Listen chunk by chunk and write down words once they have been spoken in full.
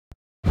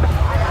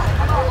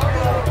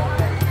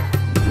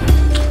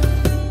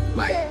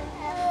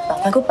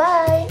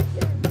Goodbye.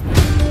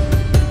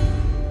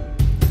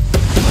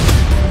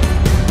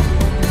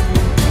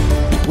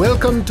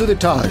 Welcome to the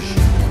Taj,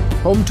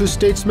 home to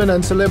statesmen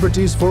and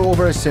celebrities for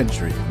over a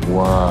century.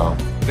 Wow.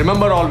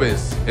 Remember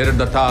always, here at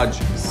the Taj.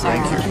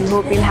 Thank you. We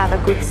hope you'll have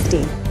a good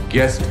stay.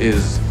 Guest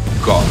is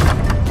God.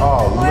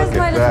 Oh, look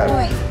at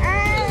that.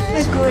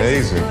 It's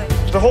amazing.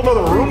 There's a whole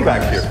other room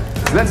back here.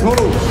 Let's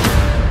move.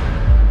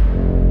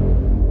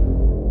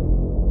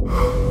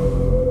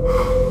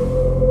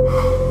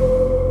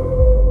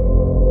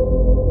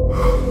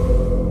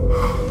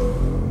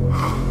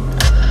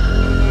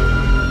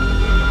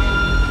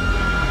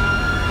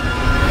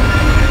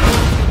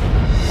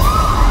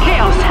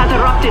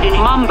 In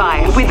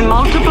Mumbai, with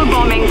multiple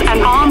bombings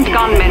and armed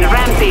gunmen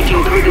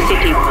rampaging through the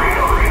city.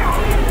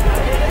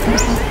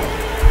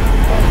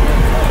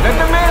 Let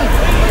them in!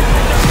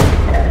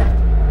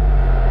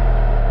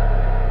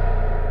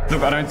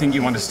 Look, I don't think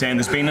you understand.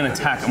 There's been an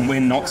attack and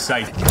we're not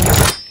safe.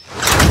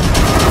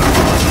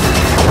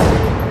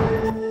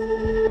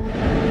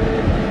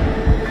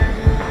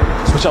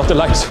 Switch off the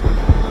lights.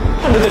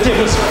 Under the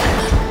tables.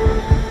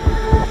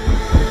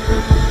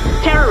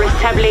 Terrorists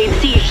have laid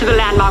siege to the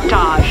landmark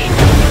Taj,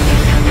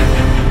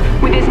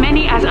 with as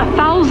many as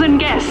 1,000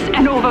 guests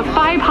and over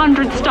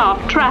 500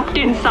 staff trapped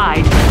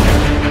inside.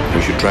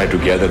 We should try to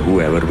gather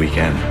whoever we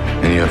can.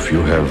 Many of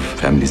you have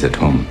families at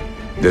home.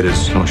 There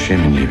is no shame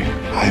in leaving.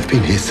 I've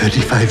been here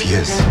 35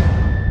 years.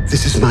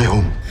 This is my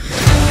home.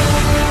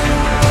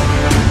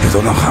 You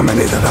don't know how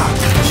many there are,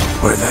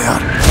 where they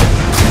are.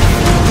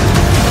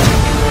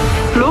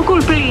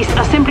 Local police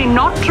are simply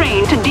not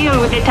trained to deal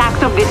with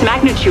attacks of this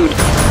magnitude.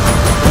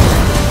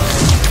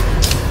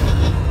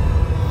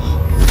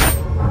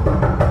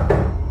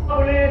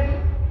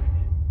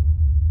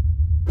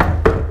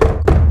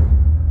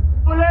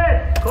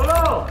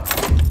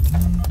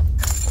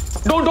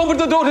 Don't open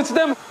the door, it's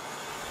them!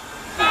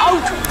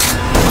 Out!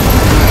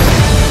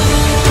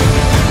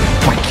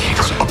 My kid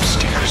is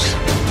upstairs.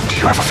 Do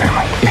you have a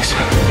family? Yes.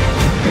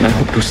 And I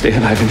hope to stay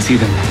alive and see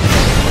them.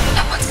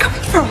 No one's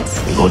coming for us.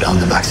 We go down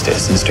the back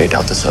stairs and straight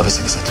out the service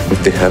exit.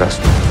 If they hear us,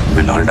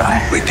 we'll all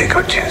die. We take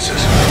our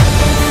chances.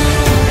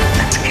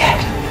 I'm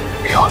scared.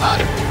 We all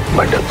are.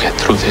 But to get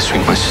through this, we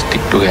must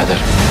stick together.